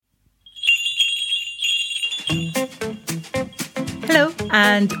Hello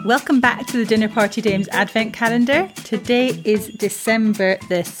and welcome back to the Dinner Party Dames Advent Calendar. Today is December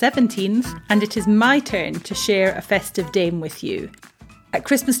the 17th and it is my turn to share a festive dame with you. At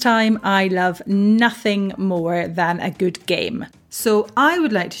Christmas time, I love nothing more than a good game. So I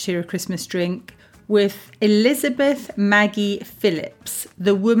would like to share a Christmas drink with Elizabeth Maggie Phillips,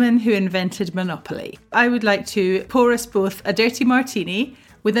 the woman who invented Monopoly. I would like to pour us both a dirty martini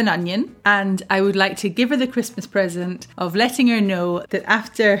with an onion, and I would like to give her the Christmas present of letting her know that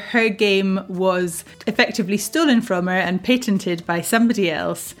after her game was effectively stolen from her and patented by somebody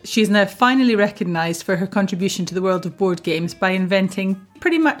else, she's now finally recognised for her contribution to the world of board games by inventing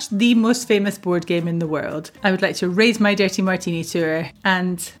pretty much the most famous board game in the world. I would like to raise my dirty martini to her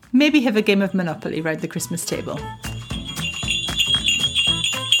and maybe have a game of Monopoly round the Christmas table.